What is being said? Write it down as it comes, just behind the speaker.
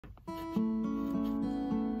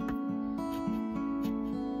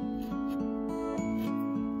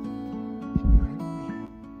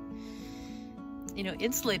You know,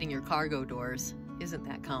 insulating your cargo doors isn't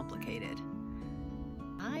that complicated.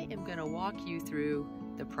 I am going to walk you through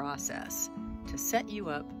the process to set you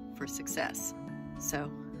up for success.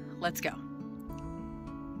 So, let's go.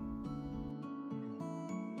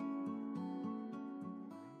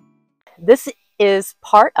 This is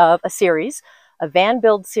part of a series, a van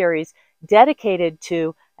build series dedicated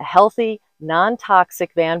to a healthy,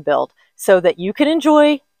 non-toxic van build so that you can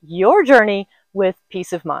enjoy your journey with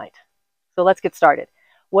peace of mind. So let's get started.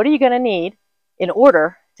 What are you going to need in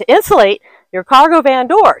order to insulate your cargo van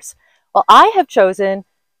doors? Well, I have chosen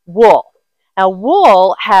wool. Now,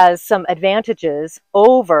 wool has some advantages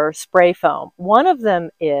over spray foam. One of them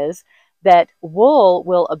is that wool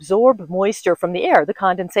will absorb moisture from the air, the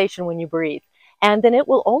condensation when you breathe, and then it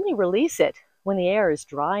will only release it when the air is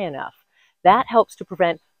dry enough. That helps to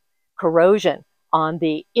prevent corrosion on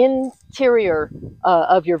the interior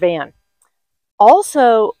of your van.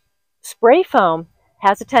 Also, spray foam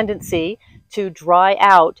has a tendency to dry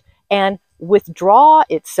out and withdraw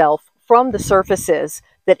itself from the surfaces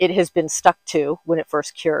that it has been stuck to when it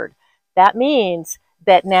first cured. That means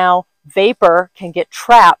that now vapor can get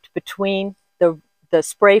trapped between the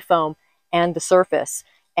spray foam and the surface,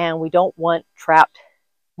 and we don't want trapped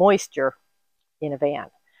moisture in a van.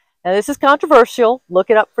 Now, this is controversial. Look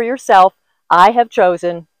it up for yourself. I have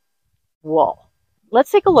chosen wool. Let's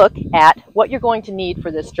take a look at what you're going to need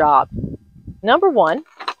for this job. Number one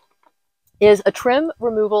is a trim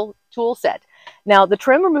removal tool set. Now, the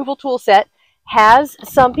trim removal tool set has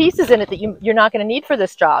some pieces in it that you're not going to need for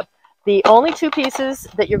this job. The only two pieces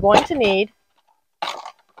that you're going to need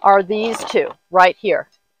are these two right here.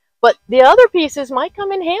 But the other pieces might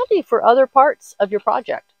come in handy for other parts of your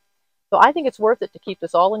project. So I think it's worth it to keep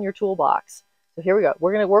this all in your toolbox. So here we go.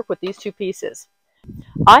 We're going to work with these two pieces.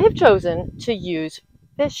 I have chosen to use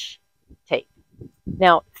fish tape.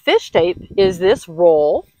 Now, fish tape is this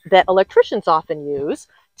roll that electricians often use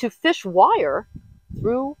to fish wire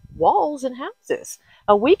through walls and houses.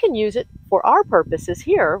 We can use it for our purposes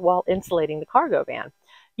here while insulating the cargo van.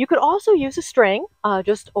 You could also use a string,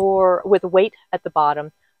 or with a weight at the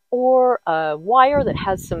bottom, or a wire that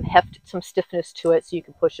has some heft, some stiffness to it, so you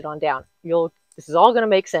can push it on down. This is all going to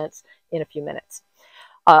make sense in a few minutes.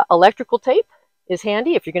 Electrical tape is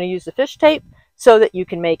handy if you're going to use the fish tape, so that you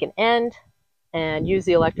can make an end and use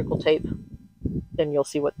the electrical tape. Then you'll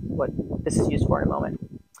see what this is used for in a moment.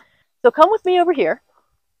 So come with me over here.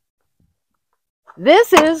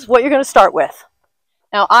 This is what you're going to start with.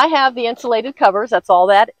 Now, I have the insulated covers. That's all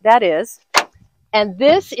that is. And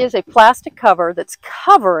this is a plastic cover that's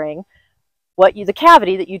covering the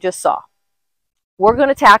cavity that you just saw. We're going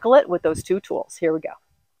to tackle it with those two tools. Here we go.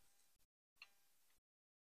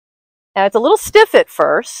 Now, it's a little stiff at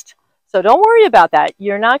first, so don't worry about that.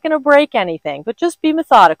 You're not going to break anything, but just be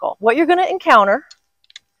methodical. What you're going to encounter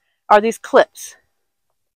are these clips.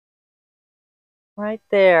 Right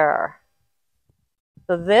there.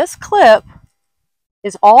 So this clip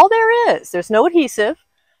is all there is. There's no adhesive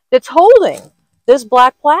that's holding this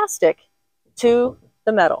black plastic to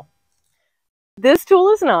the metal. This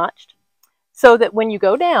tool is notched so that when you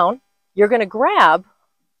go down, you're going to grab,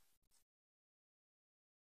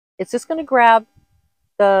 it's just going to grab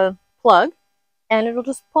the plug and it'll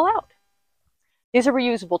just pull out. These are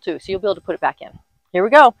reusable too, so you'll be able to put it back in. Here we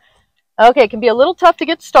go. Okay, it can be a little tough to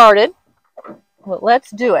get started, but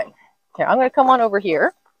let's do it. Here, I'm going to come on over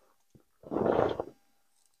here.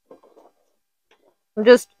 I'm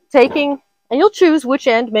just taking, and you'll choose which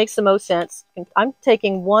end makes the most sense. I'm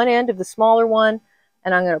taking one end of the smaller one,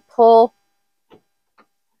 and I'm going to pull.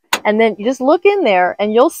 And then you just look in there,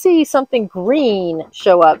 and you'll see something green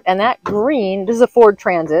show up. And that green, this is a Ford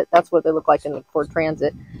Transit. That's what they look like in the Ford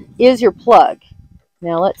Transit, is your plug.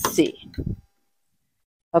 Now, let's see.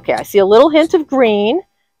 Okay, I see a little hint of green.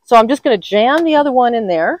 So I'm just going to jam the other one in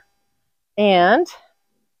there. And let's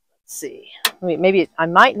see. Maybe I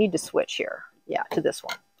might need to switch here. Yeah, to this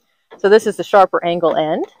one. So this is the sharper angle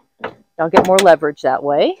end. I'll get more leverage that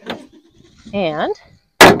way. And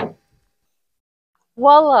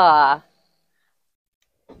voila.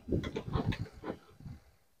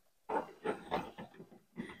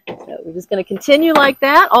 So we're just going to continue like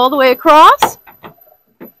that all the way across.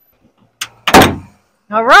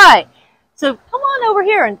 All right. So come on over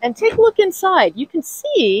here and take a look inside. You can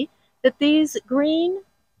see that these green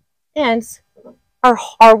ends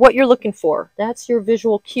are what you're looking for. That's your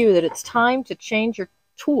visual cue that it's time to change your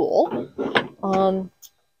tool and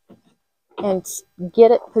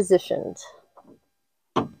get it positioned.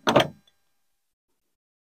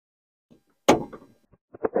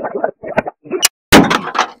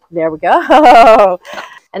 There we go.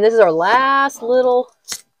 And this is our last little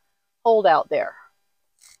holdout there.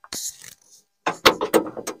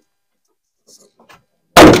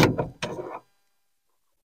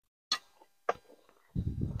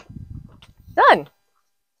 Done.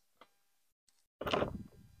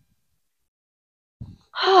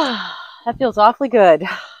 That feels awfully good.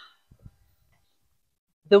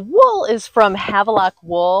 The wool is from Havelock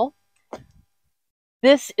Wool.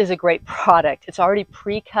 This is a great product. It's already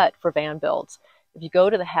pre-cut for van builds. If you go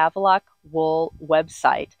to the Havelock Wool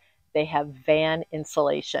website, they have van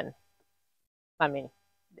insulation. I mean,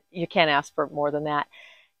 you can't ask for more than that.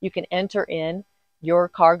 You can enter in your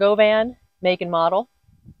cargo van, make and model,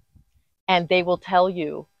 and they will tell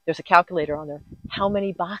you, there's a calculator on there, how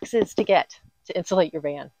many boxes to get to insulate your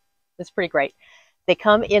van. It's pretty great. They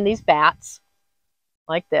come in these bats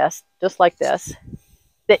like this, just like this,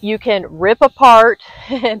 that you can rip apart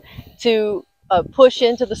and to push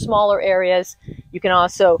into the smaller areas. You can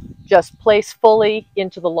also just place fully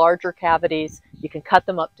into the larger cavities. You can cut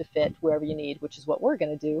them up to fit wherever you need, which is what we're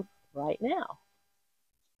going to do right now.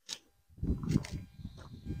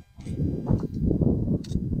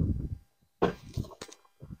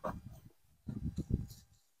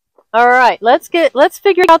 All right, let's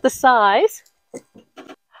figure out the size.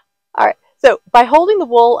 All right, so by holding the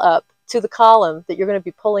wool up to the column that you're going to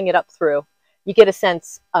be pulling it up through, you get a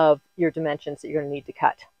sense of your dimensions that you're going to need to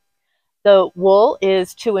cut. The wool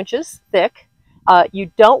is 2 inches thick. You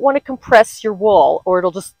don't want to compress your wool or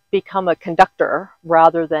it'll just become a conductor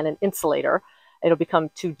rather than an insulator. It'll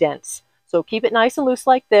become too dense. So keep it nice and loose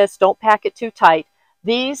like this. Don't pack it too tight.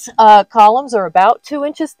 These columns are about 2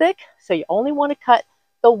 inches thick, so you only want to cut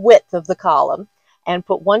the width of the column and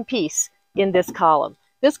put one piece in this column.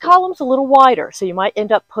 This column's a little wider, so you might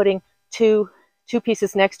end up putting two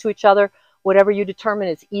pieces next to each other, whatever you determine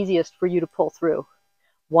is easiest for you to pull through.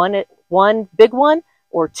 One big one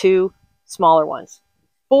or 2 smaller ones.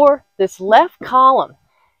 For this left column,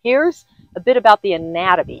 here's a bit about the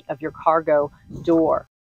anatomy of your cargo door.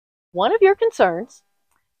 One of your concerns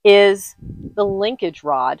is the linkage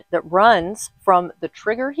rod that runs from the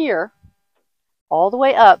trigger here all the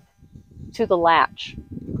way up to the latch.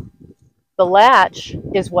 The latch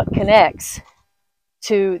is what connects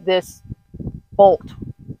to this bolt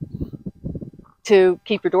to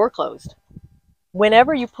keep your door closed.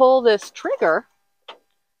 Whenever you pull this trigger,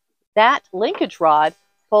 that linkage rod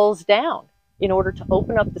pulls down in order to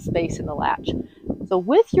open up the space in the latch. So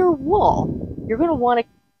with your wool, you're going to want to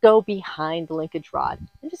go behind the linkage rod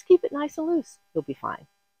and just keep it nice and loose. You'll be fine.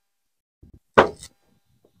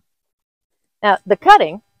 Now, the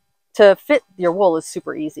cutting to fit your wool is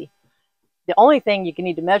super easy. The only thing you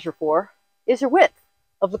need to measure for is your width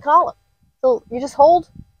of the column. So you just hold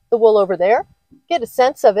the wool over there, get a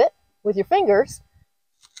sense of it with your fingers,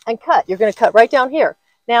 and cut. You're going to cut right down here.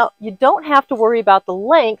 Now, you don't have to worry about the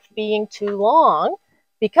length being too long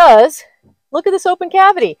because look at this open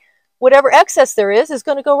cavity. Whatever excess there is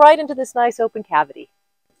going to go right into this nice open cavity.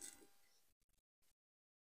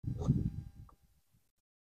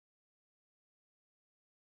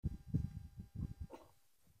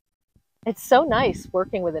 It's so nice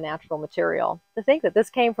working with a natural material. To think that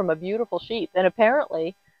this came from a beautiful sheep, and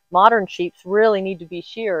apparently modern sheep really need to be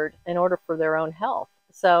sheared in order for their own health.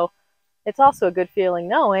 So it's also a good feeling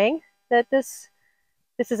knowing that this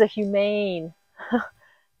is a humane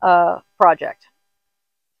project.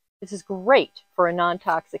 This is great for a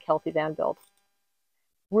non-toxic, healthy van build.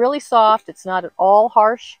 Really soft. It's not at all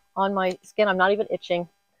harsh on my skin. I'm not even itching.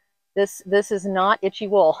 This is not itchy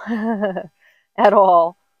wool at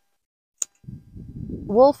all.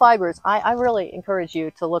 Wool fibers, I really encourage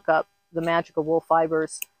you to look up the magical wool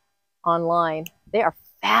fibers online. They are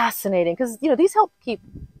fascinating because, you know, these help keep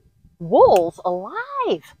wolves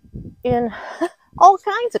alive in all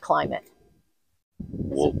kinds of climate.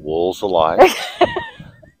 Wool's alive? Because,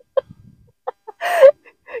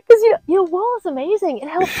 you know, wool is amazing. It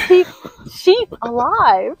helps keep sheep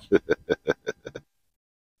alive.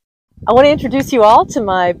 I want to introduce you all to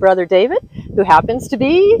my brother David, who happens to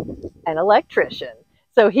be an electrician.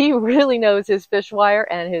 So he really knows his fish wire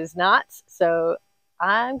and his knots. So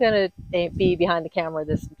I'm going to be behind the camera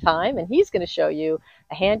this time, and he's going to show you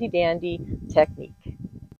a handy-dandy technique.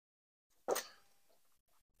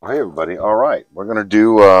 Hi, everybody. All right. We're going to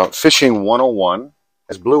do Fishing 101.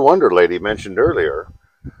 As Blue Wonder Lady mentioned earlier,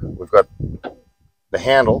 we've got the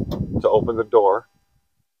handle to open the door,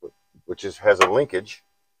 which has a linkage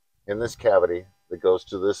in this cavity that goes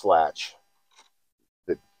to this latch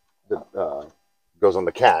that goes on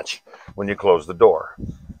the catch when you close the door.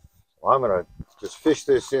 So I'm going to just fish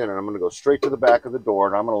this in, and I'm going to go straight to the back of the door,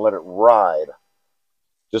 and I'm going to let it ride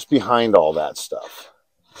just behind all that stuff.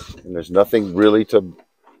 And there's nothing really to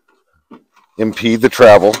impede the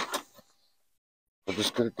travel. I'll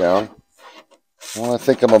just get it down. Well, I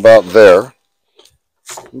think I'm about there.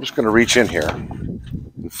 I'm just going to reach in here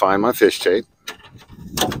and find my fish tape.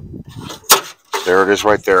 There it is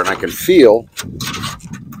right there, and I can feel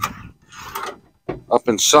up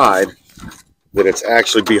inside that it's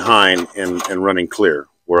actually behind and running clear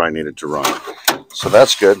where I need it to run. So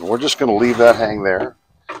that's good. We're just going to leave that hang there.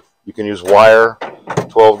 You can use wire,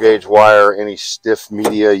 12 gauge wire, any stiff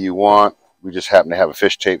media you want. We just happen to have a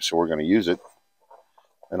fish tape, so we're going to use it.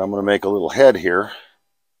 And I'm going to make a little head here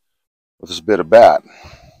with this bit of bat.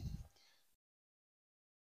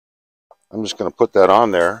 I'm just going to put that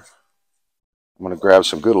on there. I'm going to grab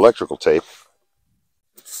some good electrical tape.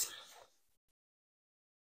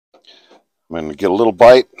 I'm going to get a little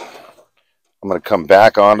bite. I'm going to come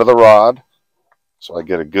back onto the rod so I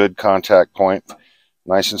get a good contact point,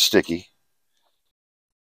 nice and sticky.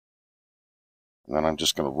 And then I'm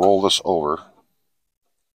just going to roll this over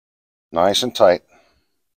nice and tight,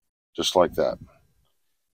 just like that.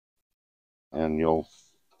 And you'll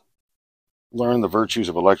learn the virtues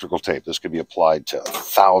of electrical tape. This could be applied to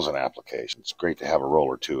 1,000 applications. It's great to have a roll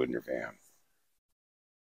or two in your van.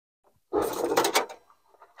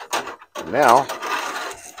 And now,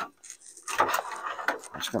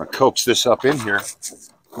 I'm just going to coax this up in here,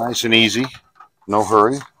 nice and easy, no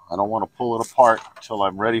hurry. I don't want to pull it apart until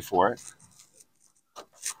I'm ready for it.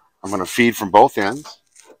 I'm going to feed from both ends,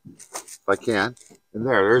 if I can. And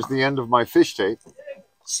there's the end of my fish tape.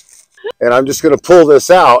 And I'm just going to pull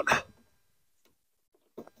this out.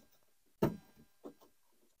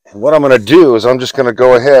 And what I'm going to do is I'm just going to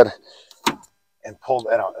go ahead and pull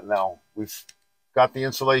that out. And now we've got the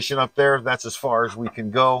insulation up there. That's as far as we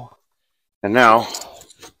can go. And now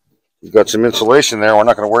we've got some insulation there. We're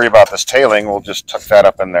not going to worry about this tailing. We'll just tuck that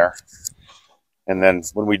up in there. And then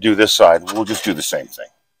when we do this side, we'll just do the same thing.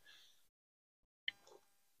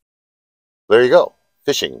 There you go.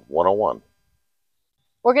 Fishing 101.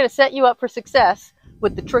 We're going to set you up for success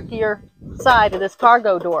with the trickier side of this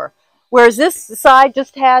cargo door. Whereas this side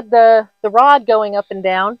just had the rod going up and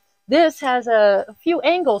down, this has a few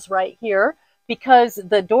angles right here because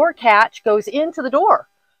the door catch goes into the door.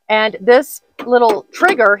 And this little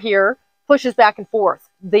trigger here pushes back and forth.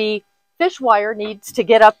 The fish wire needs to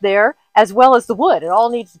get up there as well as the wood. It all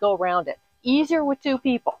needs to go around it. Easier with two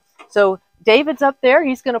people. So David's up there.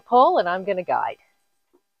 He's going to pull and I'm going to guide.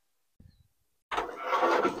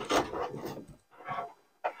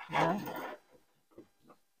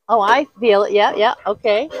 Oh, I feel it. Yeah,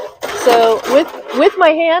 okay. So with my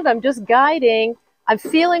hand, I'm just guiding. I'm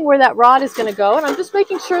feeling where that rod is going to go, and I'm just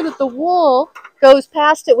making sure that the wool goes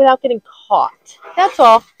past it without getting caught. That's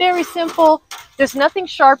all. Very simple. There's nothing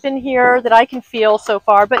sharp in here that I can feel so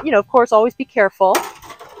far, but, you know, of course, always be careful.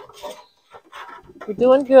 You're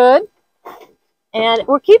doing good. And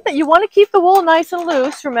you want to keep the wool nice and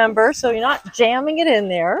loose, remember, so you're not jamming it in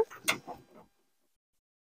there.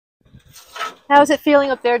 How's it feeling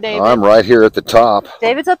up there, David? I'm right here at the top.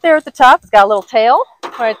 David's up there at the top. It's got a little tail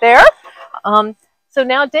right there. So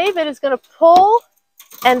now David is going to pull,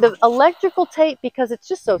 and the electrical tape, because it's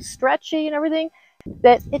just so stretchy and everything,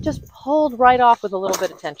 that it just pulled right off with a little bit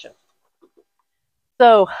of tension.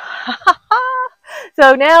 So,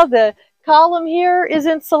 so now the column here is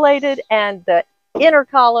insulated and the inner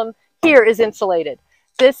column here is insulated.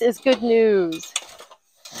 This is good news.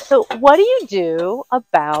 So what do you do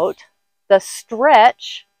about the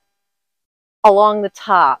stretch along the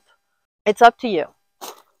top? It's up to you.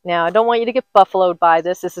 Now, I don't want you to get buffaloed by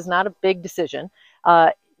this. This is not a big decision.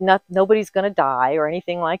 Nobody's going to die or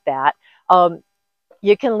anything like that.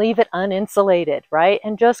 You can leave it uninsulated, right?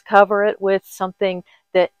 And just cover it with something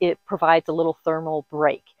that it provides a little thermal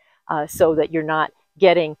break so that you're not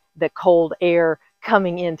getting the cold air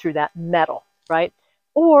coming in through that metal, right?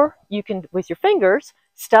 Or you can, with your fingers,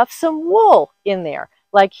 stuff some wool in there.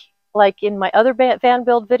 Like in my other van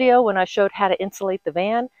build video when I showed how to insulate the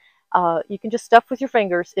van, you can just stuff with your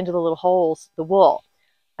fingers into the little holes the wool.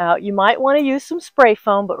 You might want to use some spray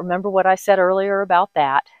foam, but remember what I said earlier about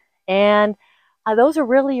that. And those are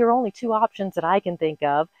really your only two options that I can think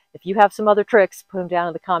of. If you have some other tricks, put them down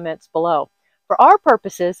in the comments below. For our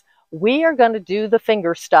purposes, we are going to do the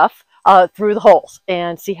finger stuff through the holes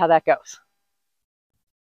and see how that goes.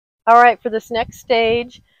 All right, for this next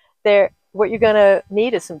stage, what you're going to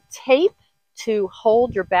need is some tape to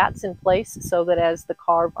hold your bats in place so that as the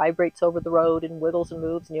car vibrates over the road and wiggles and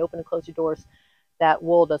moves and you open and close your doors, that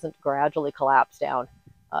wool doesn't gradually collapse down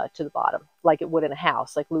to the bottom like it would in a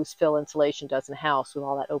house, like loose fill insulation does in a house with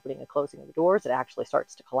all that opening and closing of the doors. It actually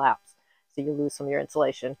starts to collapse. so you lose some of your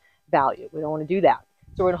insulation value. We don't want to do that.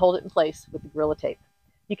 So we're going to hold it in place with the Gorilla Tape.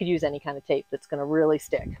 You could use any kind of tape that's going to really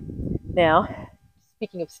stick. Now,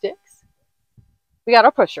 speaking of sticks, we got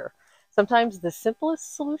our pusher. Sometimes the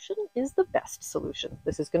simplest solution is the best solution.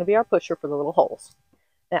 This is going to be our pusher for the little holes.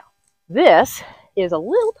 Now, this is a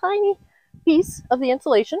little tiny piece of the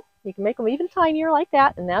insulation. You can make them even tinier like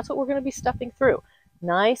that, and that's what we're going to be stuffing through.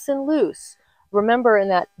 Nice and loose. Remember in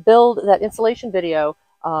that insulation video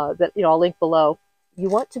that I'll link below, you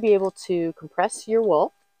want to be able to compress your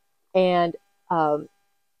wool and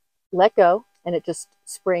let go, and it just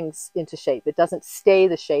springs into shape. It doesn't stay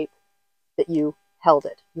the shape that you held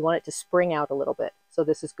it. You want it to spring out a little bit. So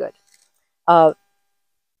this is good. The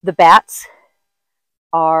bats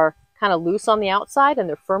are kind of loose on the outside and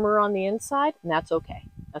they're firmer on the inside, and that's okay.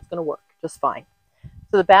 That's going to work just fine.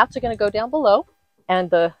 So the bats are going to go down below, and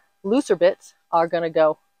the looser bits are going to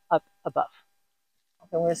go up above.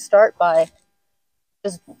 And we're going to start by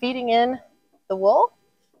just feeding in the wool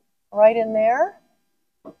right in there.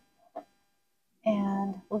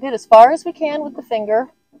 And we'll get as far as we can with the finger.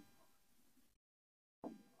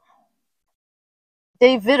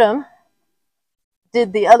 Dave Vidham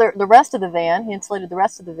did the rest of the van. He insulated the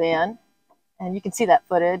rest of the van, and you can see that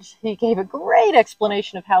footage. He gave a great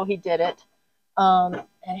explanation of how he did it. And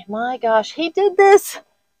my gosh, he did this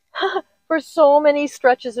for so many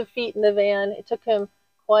stretches of feet in the van. It took him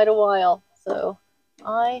quite a while, so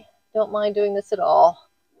I don't mind doing this at all.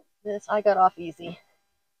 I got off easy.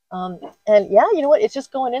 And yeah, you know what? It's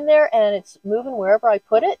just going in there and it's moving wherever I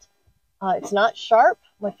put it. It's not sharp.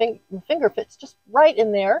 My finger fits just right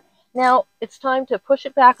in there. Now it's time to push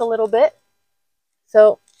it back a little bit.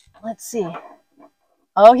 So let's see.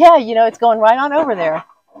 Oh yeah, it's going right on over there.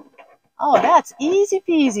 Oh, that's easy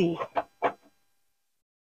peasy.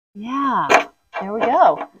 Yeah, there we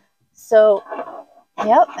go. So,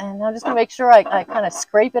 yep, and I'm just gonna make sure I kind of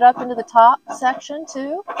scrape it up into the top section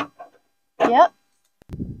too. Yep.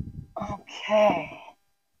 Okay.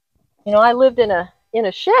 I lived in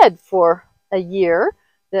a shed for a year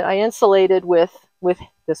that I insulated with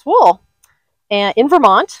this wool, and in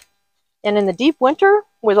Vermont, and in the deep winter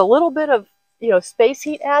with a little bit of space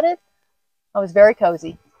heat added, I was very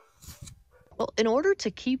cozy. Well, in order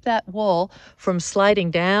to keep that wool from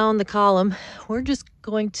sliding down the column, we're just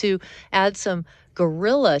going to add some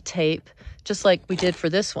Gorilla Tape, just like we did for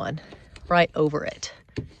this one, right over it.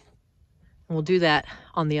 And we'll do that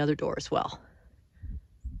on the other door as well.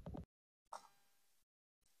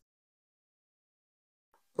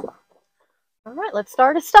 All right, let's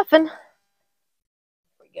start stuffing. Here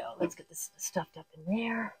we go. Let's get this stuffed up in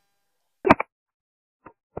there.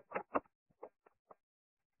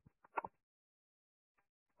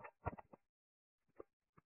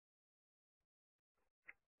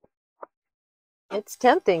 It's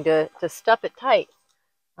tempting to stuff it tight.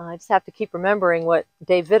 I just have to keep remembering what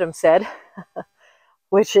Dave Vidham said,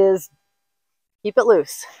 which is keep it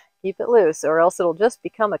loose, or else it'll just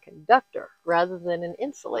become a conductor rather than an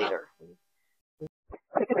insulator.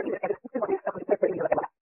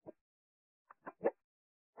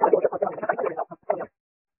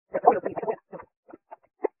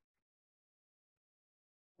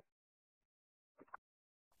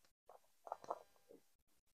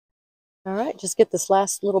 All right, just get this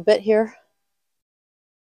last little bit here.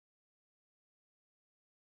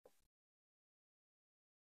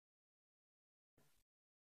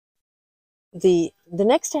 The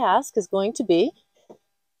next task is going to be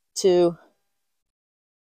to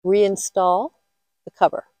reinstall the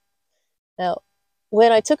cover. Now,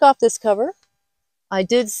 when I took off this cover, I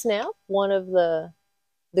did snap one of the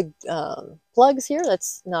plugs here.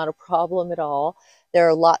 That's not a problem at all. There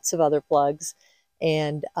are lots of other plugs,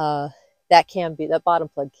 and that bottom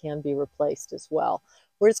plug can be replaced as well.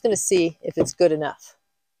 We're just going to see if it's good enough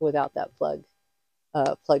without that plug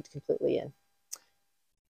plugged completely in.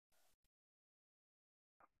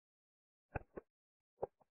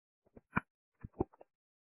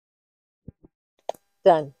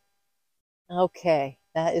 Done. Okay,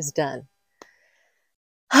 that is done.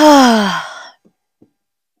 All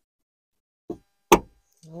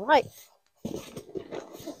right.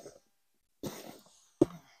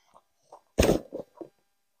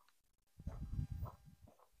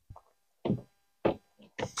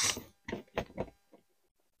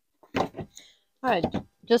 All right,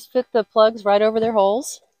 just fit the plugs right over their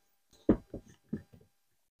holes.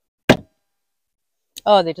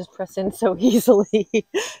 Oh, they just press in so easily.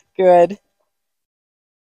 Good.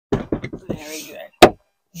 Very good.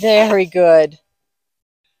 Very good.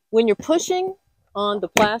 When you're pushing on the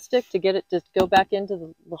plastic to get it to go back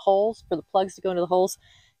into the holes, for the plugs to go into the holes,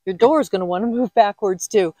 your door is going to want to move backwards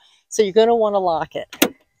too. So you're going to want to lock it.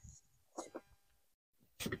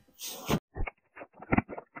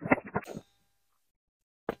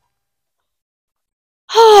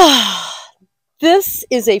 This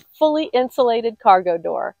is a fully insulated cargo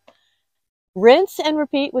door. Rinse and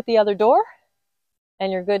repeat with the other door,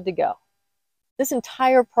 and you're good to go. This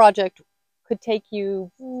entire project could take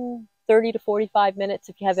you 30 to 45 minutes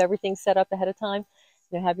if you have everything set up ahead of time.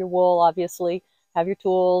 You know, have your wool, obviously, have your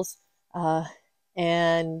tools,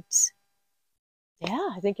 and yeah,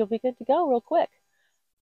 I think you'll be good to go real quick.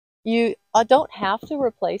 You don't have to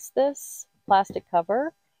replace this plastic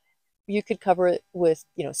cover. You could cover it with,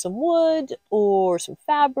 you know, some wood or some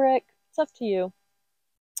fabric. It's up to you.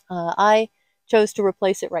 I chose to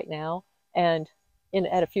replace it right now, and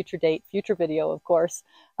at a future date, future video, of course,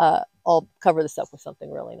 I'll cover this up with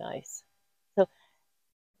something really nice. So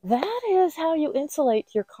that is how you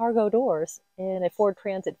insulate your cargo doors in a Ford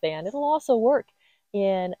Transit van. It'll also work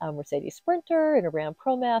in a Mercedes Sprinter, in a Ram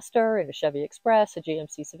ProMaster, in a Chevy Express, a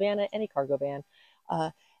GMC Savannah, any cargo van.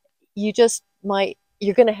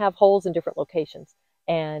 You're going to have holes in different locations,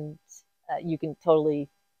 and you can totally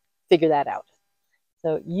figure that out.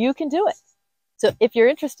 So you can do it. So if you're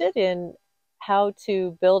interested in how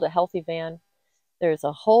to build a healthy van, there's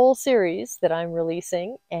a whole series that I'm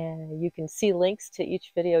releasing, and you can see links to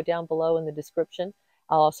each video down below in the description.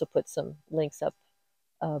 I'll also put some links up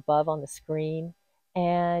above on the screen.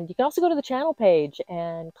 And you can also go to the channel page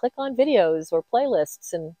and click on videos or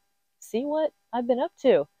playlists and see what I've been up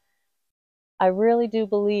to. I really do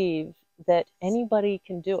believe that anybody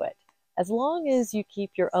can do it, as long as you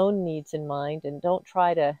keep your own needs in mind and don't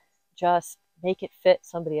try to just make it fit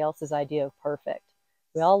somebody else's idea of perfect.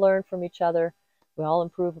 We all learn from each other. We all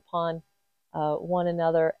improve upon one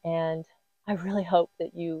another. And I really hope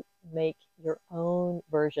that you make your own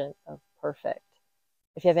version of perfect.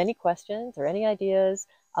 If you have any questions or any ideas,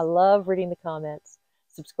 I love reading the comments.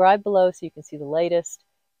 Subscribe below so you can see the latest.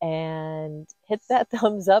 And hit that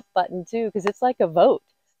thumbs up button too, because it's like a vote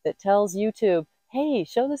that tells YouTube, hey,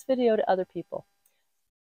 show this video to other people.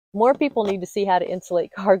 More people need to see how to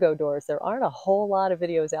insulate cargo doors. There aren't a whole lot of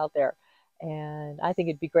videos out there, and I think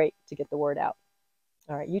it'd be great to get the word out.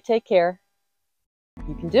 All right, you take care.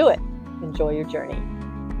 You can do it. Enjoy your journey.